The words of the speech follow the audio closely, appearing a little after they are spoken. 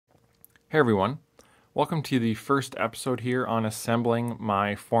Hey everyone, welcome to the first episode here on assembling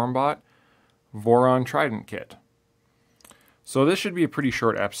my FORMBOT Voron Trident kit. So this should be a pretty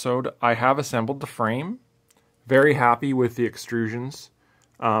short episode. I have assembled the frame, very happy with the extrusions.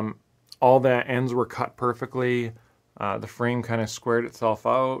 All the ends were cut perfectly, the frame kind of squared itself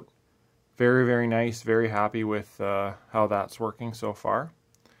out. Very nice, very happy with how that's working so far.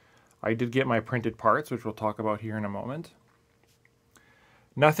 I did get my printed parts, which we'll talk about here in a moment.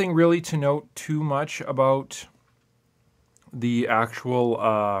 Nothing really to note too much about the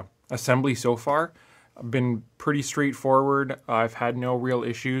actual assembly so far. Been pretty straightforward. I've had no real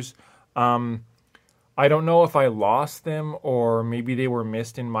issues. I don't know if I lost them or maybe they were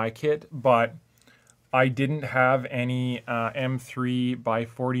missed in my kit, but I didn't have any M3 by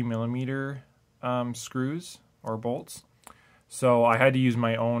 40 millimeter screws or bolts. So I had to use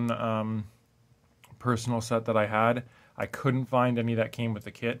my own personal set that I had. I couldn't find any that came with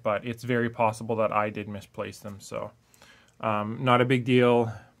the kit, but it's very possible that I did misplace them. So not a big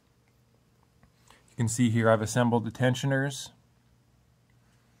deal. You can see here I've assembled the tensioners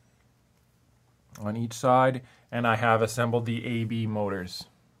on each side, and I have assembled the AB motors.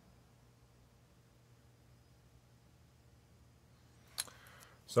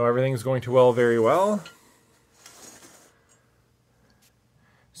 So everything's going to very well.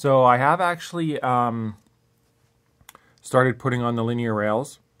 So I have actually started putting on the linear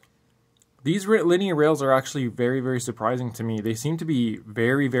rails. These linear rails are actually very surprising to me. They seem to be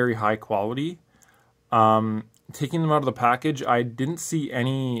very high quality. Taking them out of the package, I didn't see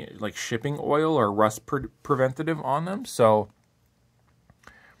any like shipping oil or rust preventative on them, so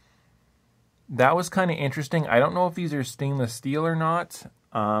that was kind of interesting. I don't know if these are stainless steel or not.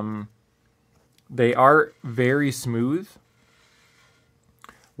 They are very smooth.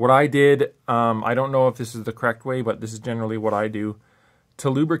 What I did, I don't know if this is the correct way, but this is generally what I do. To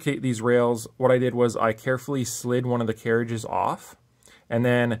lubricate these rails, what I did was I carefully slid one of the carriages off, and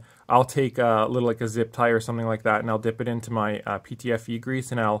then I'll take a little like a zip tie or something like that, and I'll dip it into my PTFE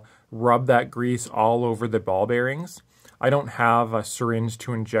grease, and I'll rub that grease all over the ball bearings. I don't have a syringe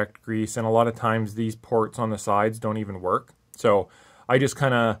to inject grease, and a lot of times these ports on the sides don't even work. So I just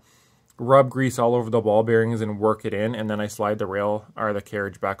kind of rub grease all over the ball bearings and work it in, and then I slide the rail or the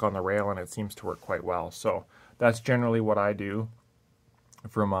carriage back on the rail, and it seems to work quite well. So that's generally what I do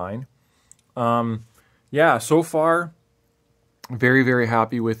for mine. Yeah, so far very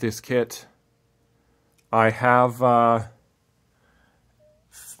happy with this kit. I have the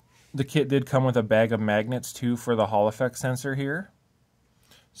kit did come with a bag of magnets too for the Hall effect sensor here.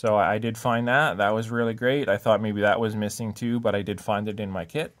 So I did find that. That was really great. I thought maybe that was missing too, but I did find it in my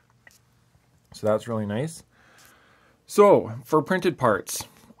kit. So that's really nice. So for printed parts,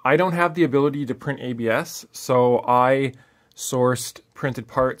 I don't have the ability to print ABS, so I sourced printed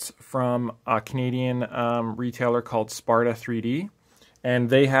parts from a Canadian retailer called Sparta 3D, and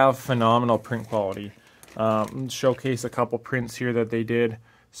they have phenomenal print quality. Showcase a couple prints here that they did.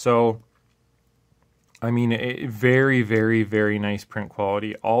 So I mean, very nice print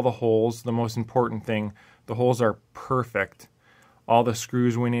quality. All the holes, the most important thing, the holes are perfect. All the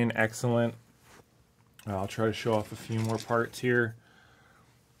screws went in excellent. I'll try to show off a few more parts here.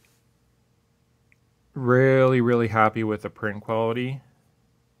 Really happy with the print quality.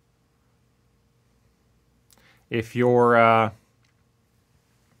 If you're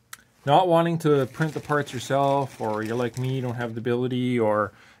not wanting to print the parts yourself, or you're like me, you don't have the ability,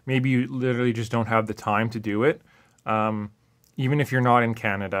 or maybe you literally just don't have the time to do it, even if you're not in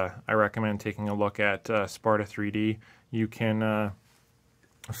Canada, I recommend taking a look at Sparta 3D. You can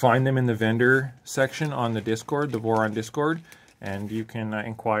find them in the vendor section on the Discord, the Voron Discord, and you can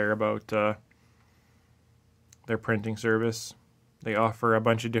inquire about their printing service. They offer a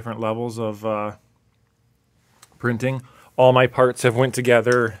bunch of different levels of printing. All my parts have went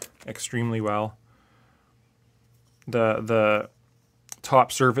together extremely well. The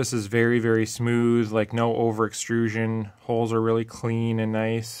top surface is very smooth, like no over extrusion. Holes are really clean and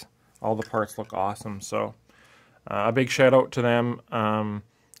nice. All the parts look awesome. So a big shout out to them.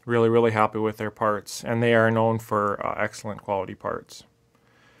 Really happy with their parts, and they are known for excellent quality parts.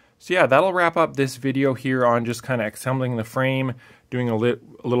 So yeah, that'll wrap up this video here on just kind of assembling the frame, doing a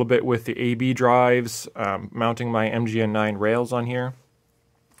little bit with the AB drives, mounting my MGN9 rails on here.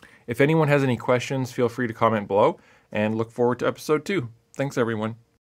 If anyone has any questions, feel free to comment below, and look forward to episode 2. Thanks everyone.